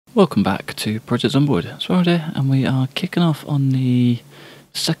Welcome back to Project Zomboid. It's Roald here, and we are kicking off on the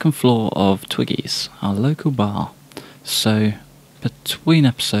second floor of Twiggy's, our local bar. So, between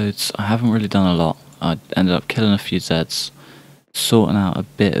episodes, I haven't really done a lot. I ended up killing a few Zeds, sorting out a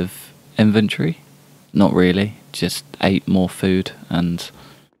bit of inventory. Not really, just ate more food and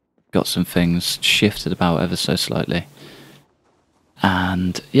got some things shifted about ever so slightly.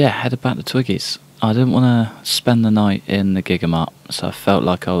 And yeah, headed back to Twiggy's. I didn't want to spend the night in the Gigamart, so I felt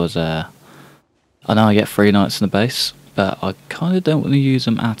like I was I know I get 3 nights in the base, but I kind of don't want to use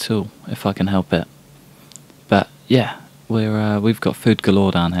them at all if I can help it. But yeah, we've got food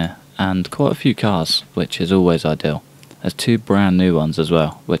galore down here, and quite a few cars, which is always ideal. There's 2 brand new ones as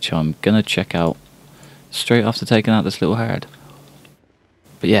well, which I'm gonna check out straight after taking out this little herd.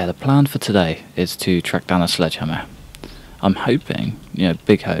 But yeah, the plan for today is to track down a sledgehammer. I'm hoping,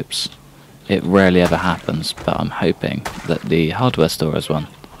 big hopes. It rarely ever happens, but I'm hoping that the hardware store has one.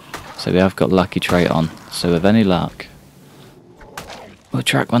 So we have got lucky trait on, so with any luck, we'll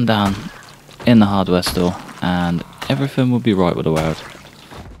track one down in the hardware store and everything will be right with the world.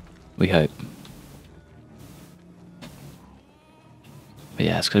 We hope. But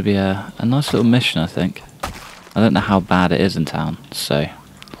yeah, it's going to be a nice little mission, I think. I don't know how bad it is in town, so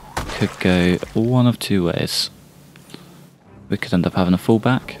could go one of 2 ways. We could end up having a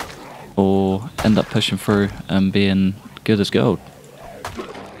fallback, or end up pushing through and being good as gold.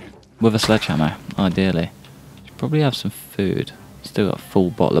 With a sledgehammer, ideally. Should probably have some food. Still got a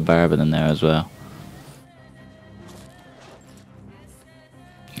full bottle of bourbon in there as well.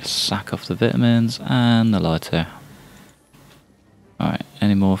 Sack off the vitamins and the lighter. Alright,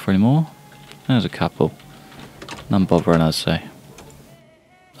 any more for any more? There's a couple. None bothering us, so.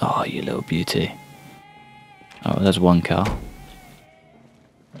 Oh, you little beauty. Oh, there's one car.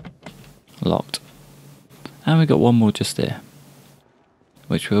 Locked. And we got one more just here,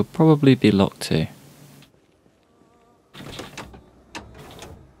 which will probably be locked too.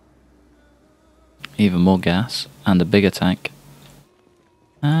 Even more gas, and a bigger tank,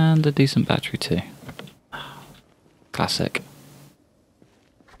 and a decent battery too. Classic.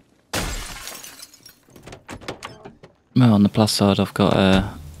 Well, on the plus side, I've got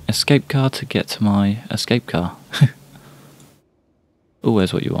a escape car to get to my escape car.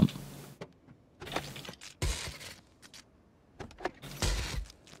 Always what you want.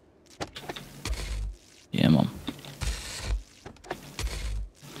 Yeah, mom.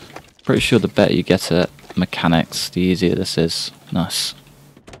 Pretty sure the better you get at mechanics, the easier this is. Nice.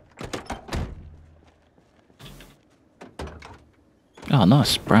 Oh,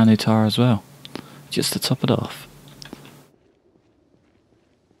 nice. Brand new tire as well. Just to top it off.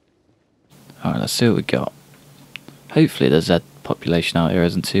 Alright, let's see what we got. Hopefully the Z population out here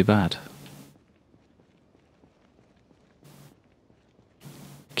isn't too bad.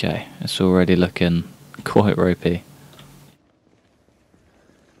 Okay, it's already looking quite ropey.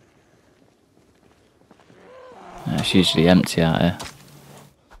 It's usually empty out here.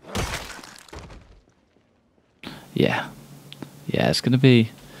 Yeah, it's gonna be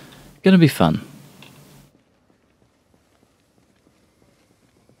fun.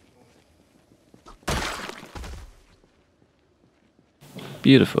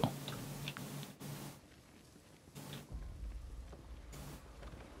 Beautiful.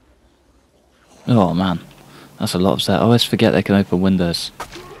 Oh man, that's a lot of that. I always forget they can open windows.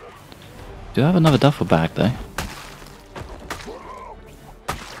 Do I have another duffel bag though?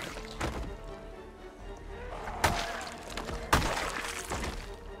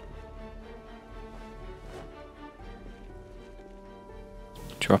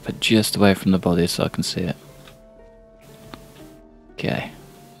 Drop it just away from the body so I can see it. Okay,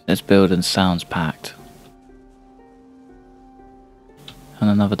 this building sounds packed. And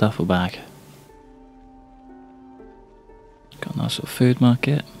another duffel bag. Got a nice little food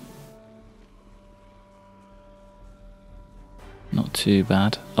market. Not too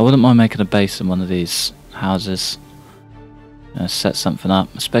bad. I wouldn't mind making a base in one of these houses. Set something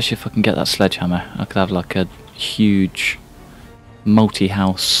up, especially if I can get that sledgehammer. I could have like a huge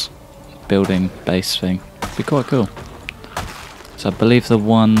multi-house building base thing. Be quite cool. So I believe the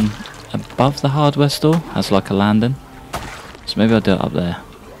one above the hardware store has like a landing. So maybe I'll do it up there.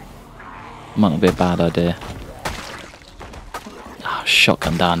 Might not be a bad idea.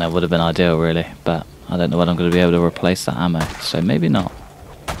 Shotgun down there would have been ideal really, but I don't know when I'm going to be able to replace that ammo, so maybe not.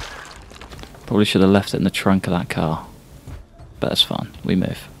 Probably should have left it in the trunk of that car, but that's fine, we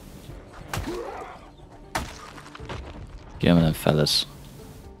move. Get on then fellas.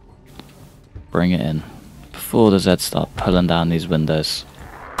 Bring it in, before the Zeds start pulling down these windows.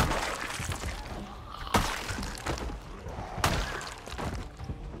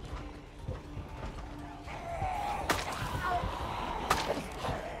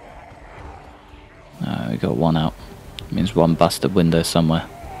 got one out. It means one busted window somewhere.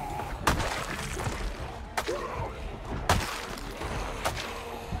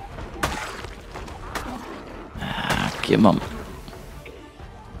 Ah, come on.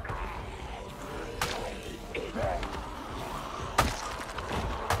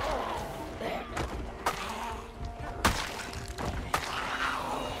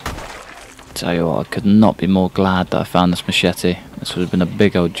 Tell you what, I could not be more glad that I found this machete. This would have been a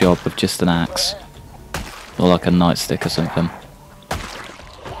big old job with just an axe. Or like a nightstick or something.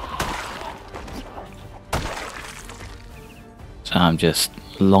 So I'm just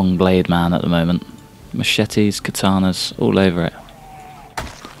long blade man at the moment. Machetes, katanas, all over it.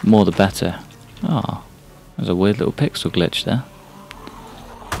 More the better. Ah, there's a weird little pixel glitch there.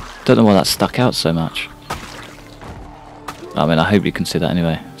 Don't know why that stuck out so much. I mean, I hope you can see that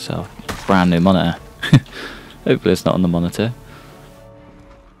anyway. So, brand new monitor. Hopefully it's not on the monitor.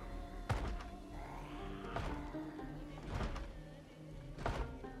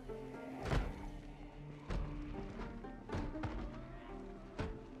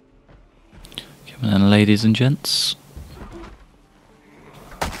 Come on, ladies and gents.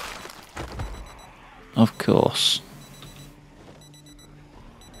 Of course.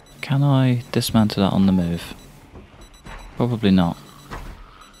 Can I dismantle that on the move? Probably not.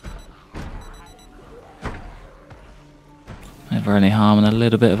 Never any harm in a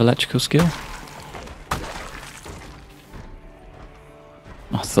little bit of electrical skill.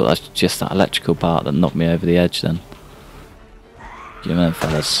 I thought that's just that electrical part that knocked me over the edge then. Give me them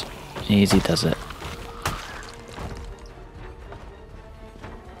fellas. Easy does it.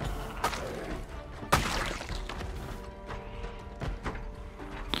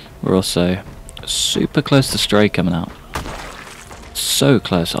 We're also super close to Stray coming out. So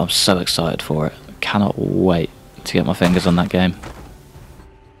close, I'm so excited for it. Cannot wait to get my fingers on that game.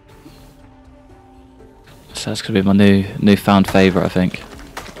 So that's going to be my newfound favourite, I think.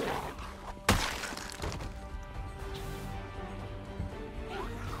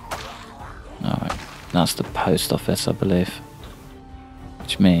 Alright, that's the post office, I believe.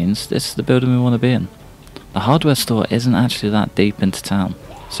 Which means this is the building we want to be in. The hardware store isn't actually that deep into town,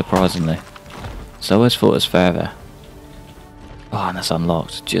 surprisingly. So I always thought it was further. Oh, and it's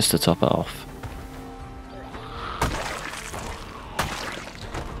unlocked, just to top it off.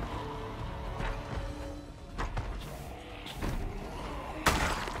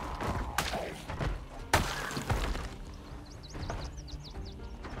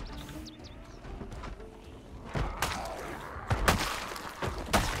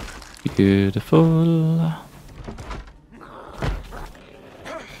 Beautiful.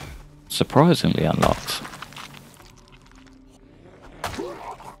 Surprisingly unlocked.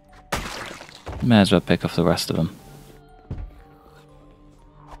 May as well pick off the rest of them.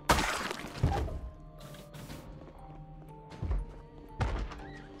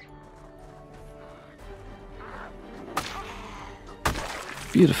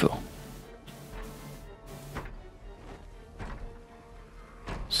 Beautiful.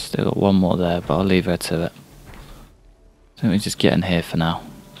 Still got one more there, but I'll leave her to it. So let me just get in here for now.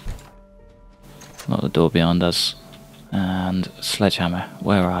 Lock the door behind us. And sledgehammer,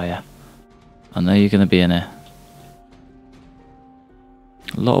 where are you? I know you're going to be in here.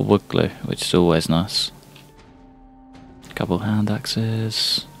 A lot of wood glue, which is always nice. A couple hand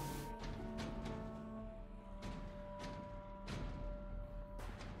axes.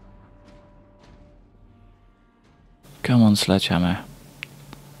 Come on, sledgehammer.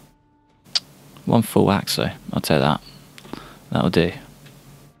 One full axe though, I'll take that. That'll do.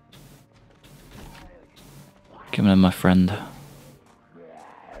 Give me my friend.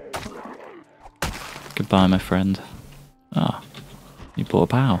 Goodbye, my friend. Ah, you bought a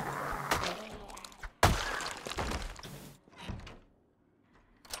pal.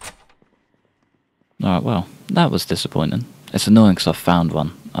 Alright, well, that was disappointing. It's annoying because I've found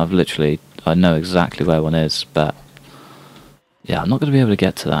one. I know exactly where one is, but yeah, I'm not going to be able to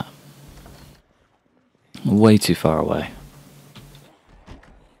get to that. Way too far away.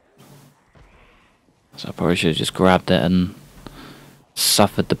 So I probably should have just grabbed it and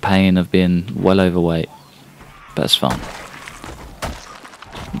suffered the pain of being well overweight. But it's fine.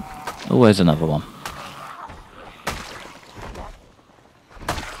 Always another one.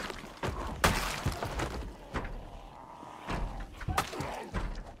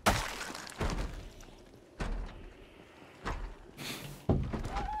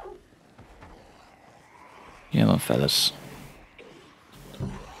 Yeah, man, fellas.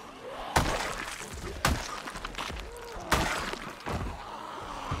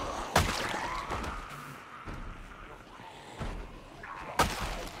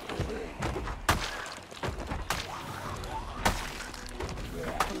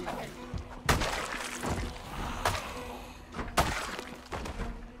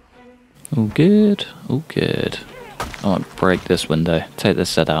 All good, all good. I might break this window, take this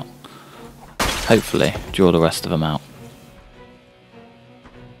set out. Hopefully, draw the rest of them out.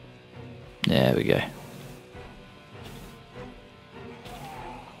 There we go.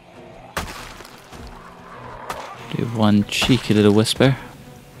 Do one cheeky little whisper.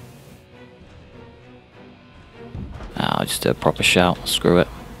 I'll just do a proper shout, screw it.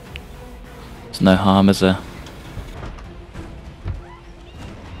 There's no harm, is there?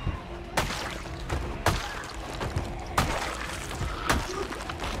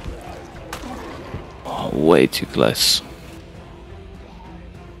 Oh, way too close.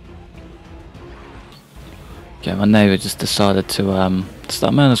 Okay, my neighbour just decided to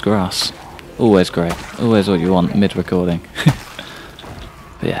start mowing his grass. Always great, always what you want mid-recording.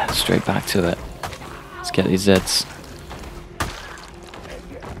 But yeah, straight back to it. Let's get these Zeds.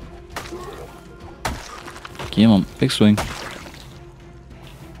 Come on, big swing.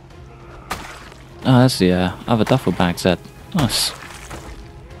 Oh, that's the other duffel bag Zed. Nice.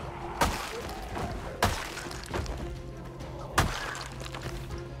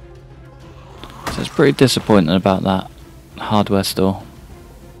 So it's pretty disappointing about that hardware store.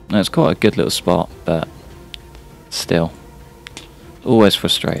 No, it's quite a good little spot, but still, always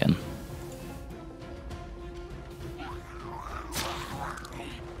frustrating.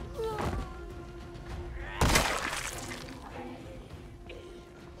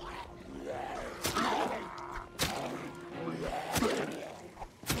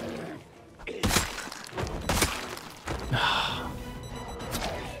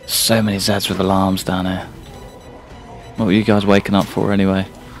 So many Zeds with alarms down here. What were you guys waking up for anyway?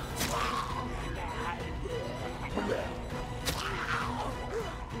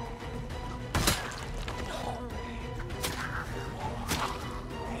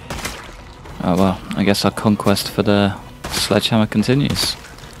 Oh well, I guess our conquest for the sledgehammer continues.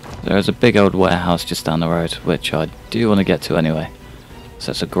 There is a big old warehouse just down the road, which I do want to get to anyway. So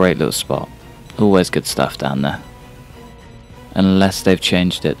it's a great little spot. Always good stuff down there. Unless they've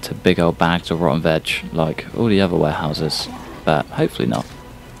changed it to big old bags of rotten veg, like all the other warehouses. But hopefully not.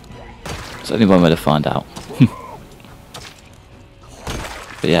 There's only one way to find out.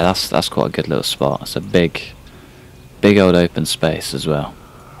 But yeah, that's quite a good little spot. It's a big old open space as well.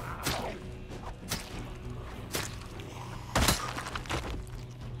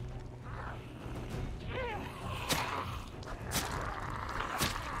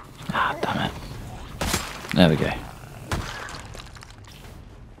 Ah, damn it. There we go.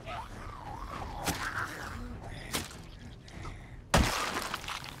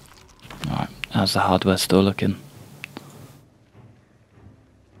 Alright, how's the hardware store looking?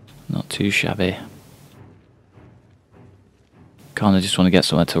 Not too shabby. Kinda just want to get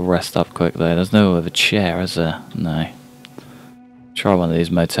somewhere to rest up quick though. There's no other chair, is there? No. Try one of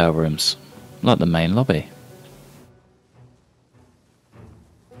these motel rooms. Like the main lobby.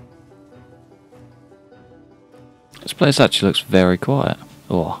 This place actually looks very quiet.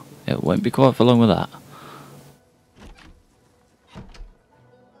 Oh, it won't be quiet for long with that.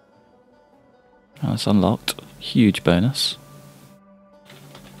 Oh, it's unlocked. Huge bonus.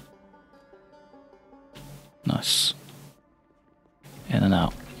 Nice. In and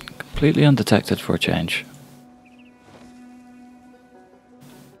out. Completely undetected for a change.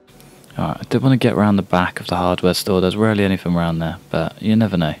 Alright, I did want to get around the back of the hardware store. There's rarely anything around there, but you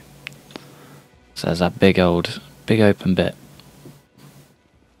never know. So there's that big open bit.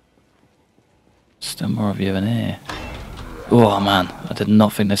 Still more of you in here. Oh man, I did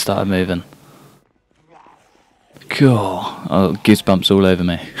not think they started moving. Cool. Oh, goosebumps all over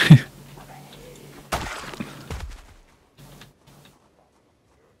me.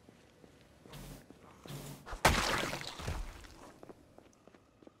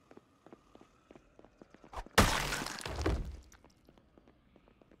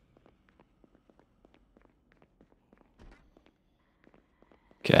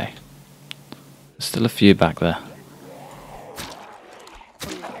 Okay. There's still a few back there.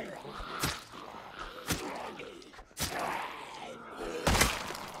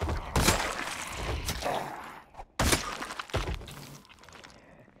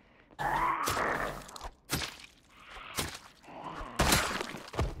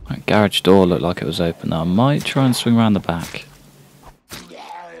 That garage door looked like it was open. I might try and swing around the back.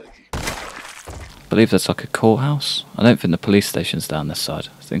 I believe that's like a courthouse. I don't think the police station's down this side.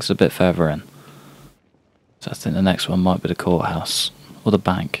 I think it's a bit further in. So I think the next one might be the courthouse. Or the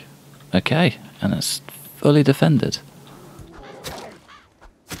bank. Okay, and it's fully defended.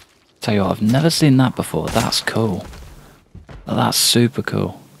 Tell you what, I've never seen that before. That's cool. That's super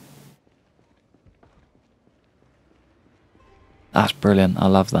cool. That's brilliant. I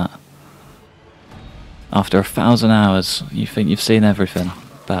love that. After 1,000 hours, you think you've seen everything,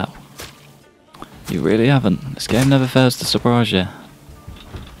 but you really haven't. This game never fails to surprise you.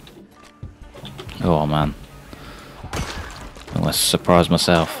 Oh man. I almost surprised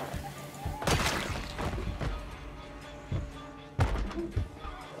myself.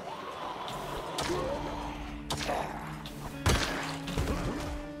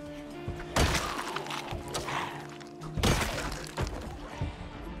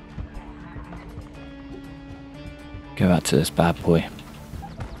 Go back to this bad boy.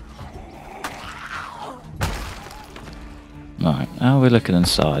 Right, how are we looking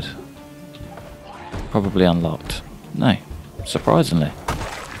inside? Probably unlocked. No, surprisingly.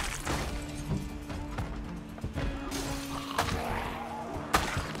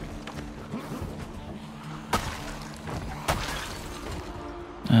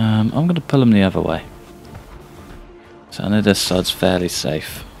 I'm going to pull him the other way. So I know this side's fairly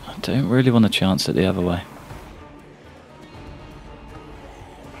safe. I don't really want to chance it the other way.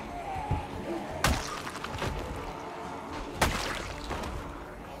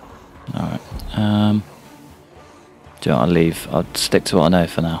 Alright. Do you know what, I'll leave. I'll stick to what I know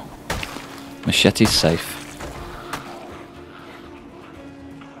for now. Machete's safe.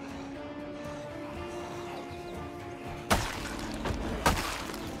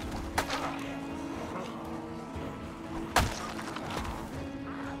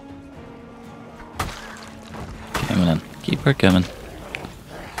 Coming in. Keep her coming.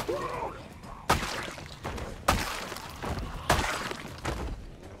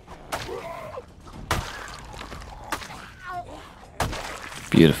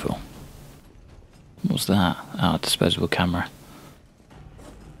 Beautiful. What's that? Oh, disposable camera.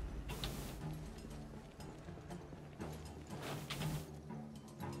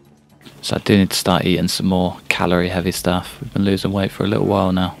 So I do need to start eating some more calorie heavy stuff. We've been losing weight for a little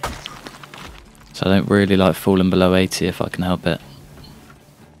while now. So I don't really like falling below 80 if I can help it.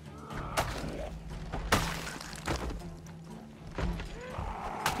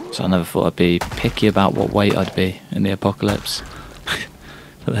 So I never thought I'd be picky about what weight I'd be in the apocalypse.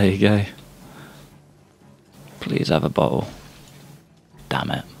 But there you go. Please have a bottle. Damn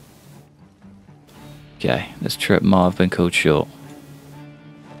it. Okay, this trip might have been called short.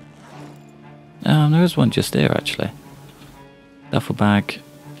 There is one just here actually. Duffel bag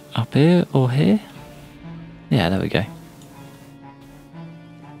up here or here? Yeah, there we go.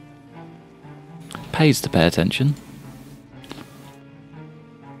 Pays to pay attention.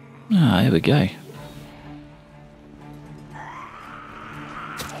 Ah, here we go.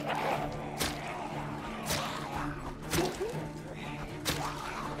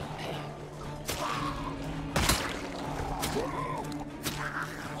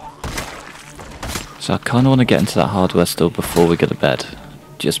 So I kind of want to get into that hardware store before we go to bed,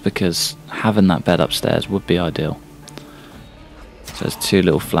 just because having that bed upstairs would be ideal. So there's two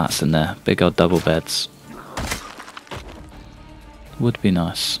little flats in there, big old double beds. Would be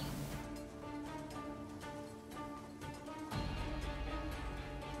nice.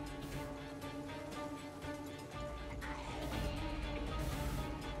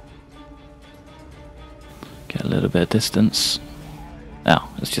 Get a little bit of distance.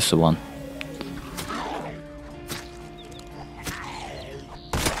 Oh, it's just the one.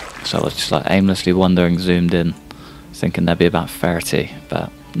 So I was just like aimlessly wandering, zoomed in, thinking there'd be about 30,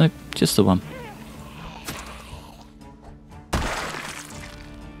 but nope, just the one. I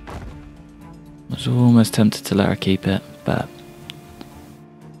was almost tempted to let her keep it, but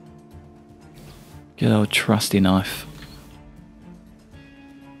good old trusty knife.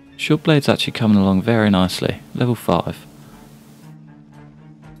 Short blade's actually coming along very nicely, level 5.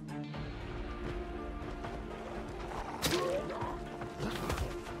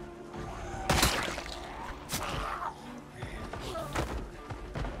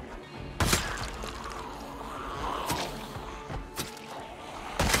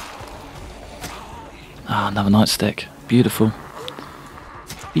 Ah, another nightstick. Beautiful.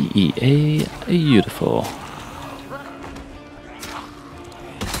 B-E-A, beautiful.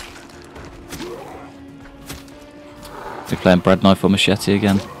 We're playing bread knife or machete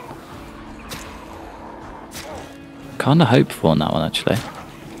again. Kinda hopeful on that one actually.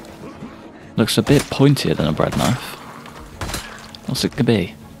 Looks a bit pointier than a bread knife. What's it gonna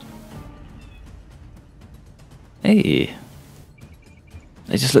be? Hey!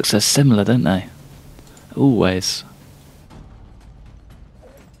 They just look so similar, don't they? Always.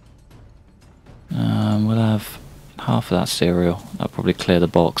 We'll have half of that cereal. I'll probably clear the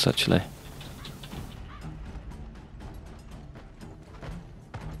box actually.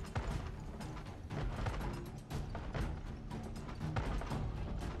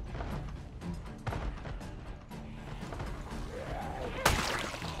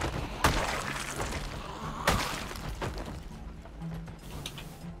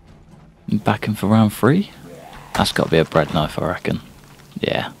 back in for round 3. That's got to be a bread knife, I reckon.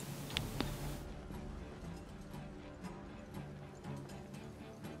 Yeah.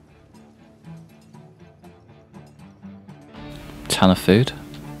 Ton of food.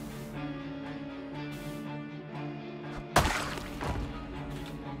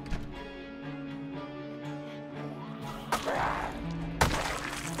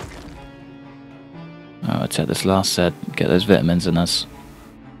 I'll take this last set, get those vitamins in us.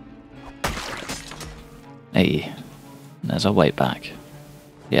 Hey, there's our weight back.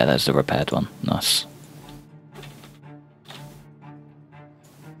 Yeah, there's the repaired one. Nice.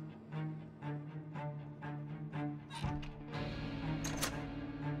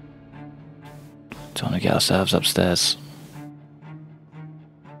 Time to get ourselves upstairs.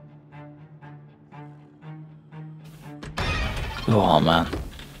 Oh man.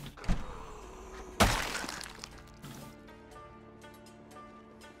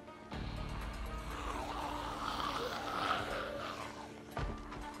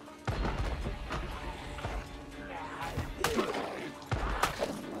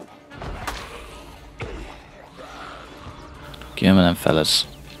 Give me them fellas.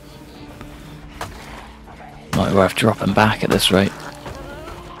 Might be worth dropping back at this rate.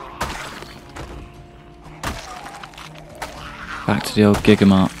 Back to the old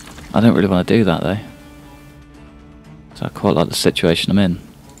Gigamart. I don't really want to do that though. So I quite like the situation I'm in.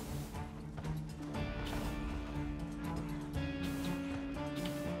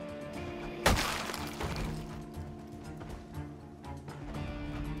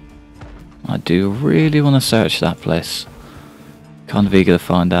 I do really want to search that place. Kind of eager to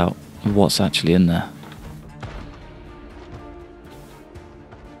find out what's actually in there.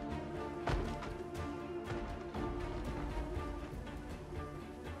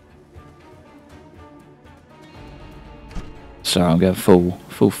 Sorry, I'm going full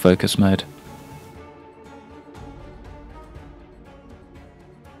focus mode.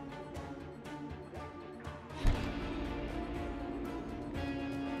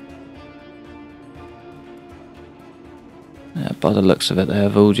 Yeah, by the looks of it, they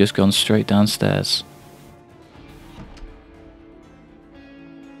have all just gone straight downstairs.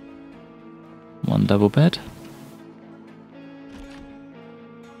 One double bed.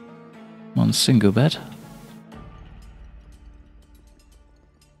 One single bed.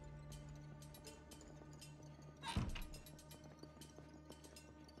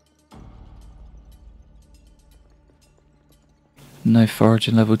 No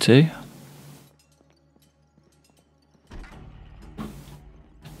foraging level 2.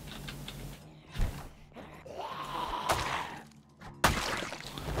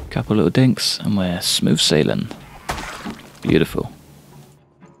 Couple little dinks and we're smooth sailing. Beautiful.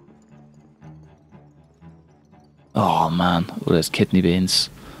 Oh man, all those kidney beans.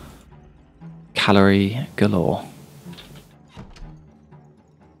 Calorie galore.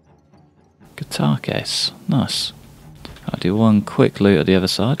 Guitar case, nice. I'll do one quick loot at the other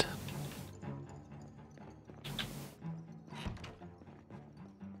side.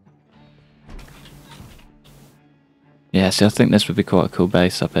 Yeah, see, I think this would be quite a cool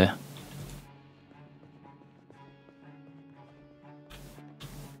base up here.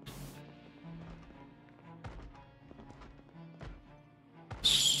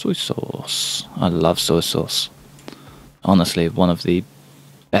 Soy sauce. I love soy sauce. Honestly, one of the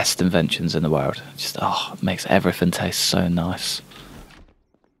best inventions in the world. Just, oh, it makes everything taste so nice.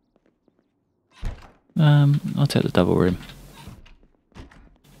 I'll take the double room.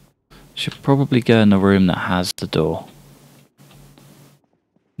 Should probably go in the room that has the door.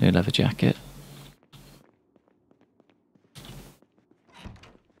 New leather jacket.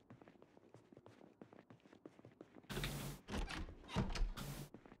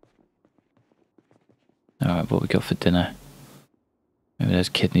 Alright, what we got for dinner? Maybe there's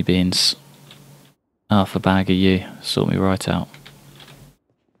kidney beans. Half a bag of you. Sort me right out.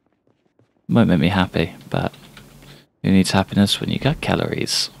 Won't make me happy, but who needs happiness when you got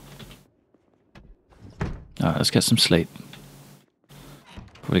calories? Alright, let's get some sleep.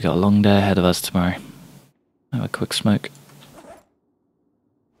 Probably got a long day ahead of us tomorrow. Have a quick smoke.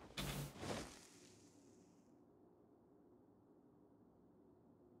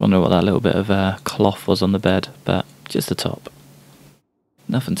 Wonder what that little bit of cloth was on the bed, but just the top.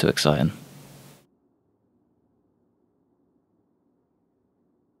 Nothing too exciting.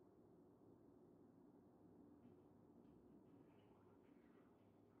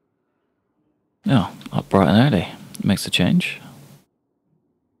 Oh, up bright and early. Makes a change.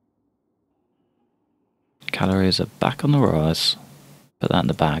 Calories are back on the rise. Put that in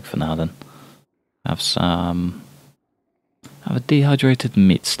the bag for now then. Have some Have a dehydrated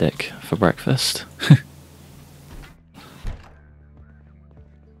meat stick for breakfast.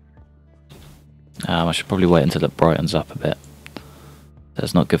 I should probably wait until it brightens up a bit.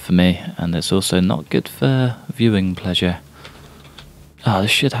 That's not good for me, and it's also not good for viewing pleasure. Oh,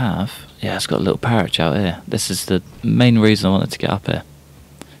 this should have... Yeah, it's got a little parrot out here. This is the main reason I wanted to get up here.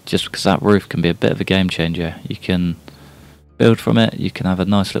 Just because that roof can be a bit of a game changer. You can build from it, you can have a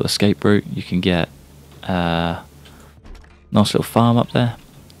nice little escape route, you can get a nice little farm up there.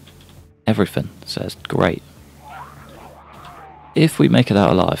 Everything, so it's great. If we make it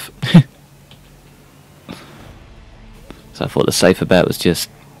out alive. So I thought the safer bet was just,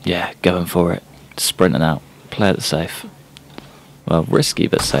 yeah, going for it. Sprinting out, play it safe. Well, risky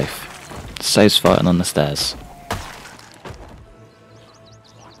but safe. Safe's fighting on the stairs.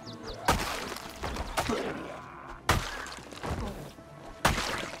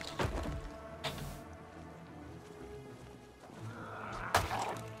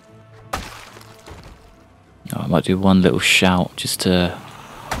 Oh, I might do one little shout just to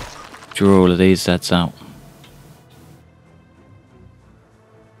draw all of these Zeds out.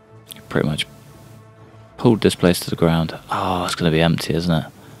 Pretty much pulled this place to the ground. Oh, it's going to be empty, isn't it?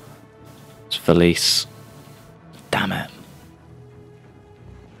 It's Felice. Damn it.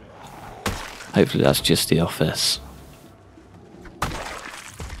 Hopefully that's just the office.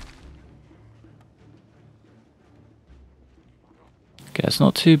 Okay, it's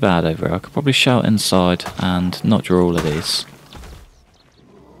not too bad over here. I could probably shout inside and not draw all of these.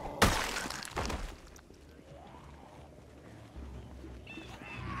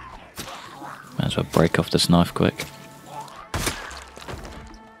 Might as well break off this knife quick.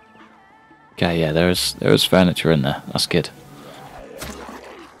 Okay, yeah, there is furniture in there. That's good.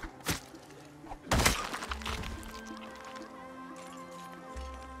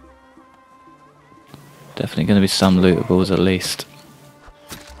 Definitely going to be some lootables at least.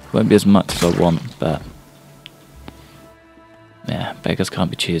 Won't be as much as I want, but yeah, beggars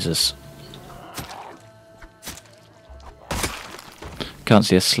can't be choosers. Can't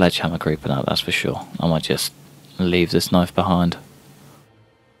see a sledgehammer creeping out, that's for sure. I might just leave this knife behind.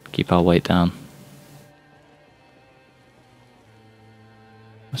 Keep our weight down.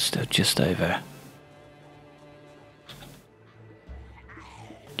 We're still just over.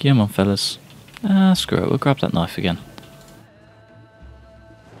 Come on, fellas. Screw it, we'll grab that knife again.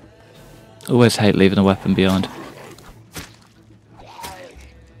 Always hate leaving a weapon behind.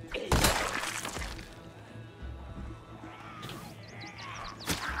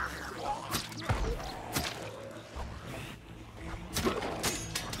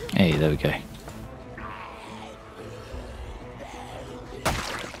 Hey, there we go.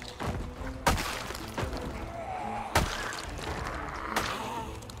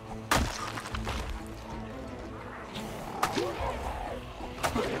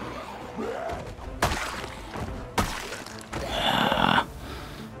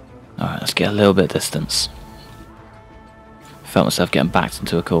 Alright, let's get a little bit of distance. Felt myself getting backed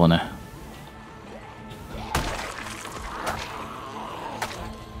into a corner.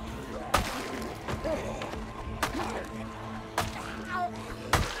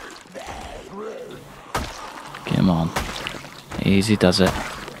 Come on. Easy does it.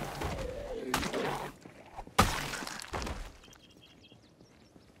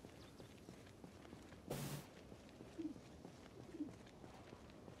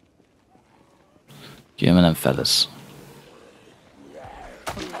 Give me them fellas.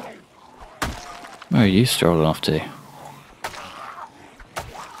 Where are you strolling off to?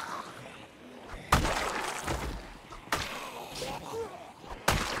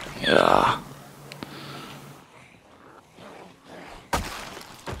 Yeah.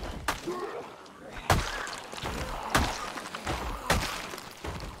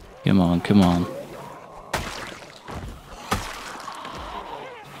 Come on, come on.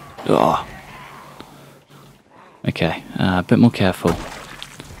 Oh. Okay, a bit more careful.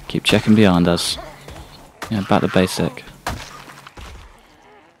 Keep checking behind us. Yeah, back to basic.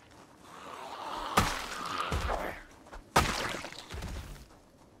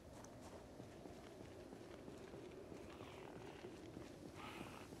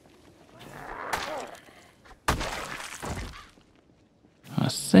 I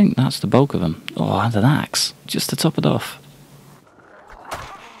think that's the bulk of them. Oh, and an axe, just to top it off.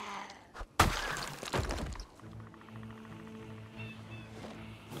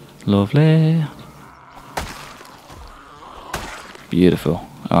 Lovely. Beautiful.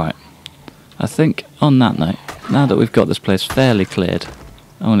 Alright. I think on that note, now that we've got this place fairly cleared,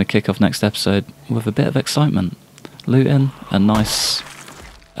 I'm going to kick off next episode with a bit of excitement. Looting a nice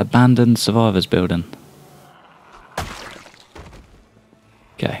abandoned survivors building.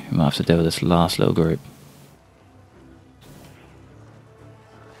 Okay, we might have to deal with this last little group.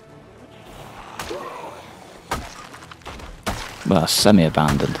 Well,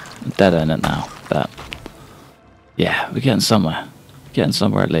 semi-abandoned. Dead end it now, but yeah, we're getting somewhere. Getting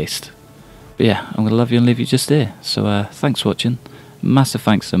somewhere at least. But yeah, I'm going to love you and leave you just here. So thanks for watching. Massive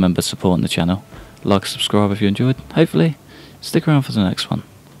thanks to the members supporting the channel. Like, subscribe if you enjoyed. Hopefully, stick around for the next one.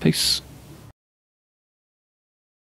 Peace.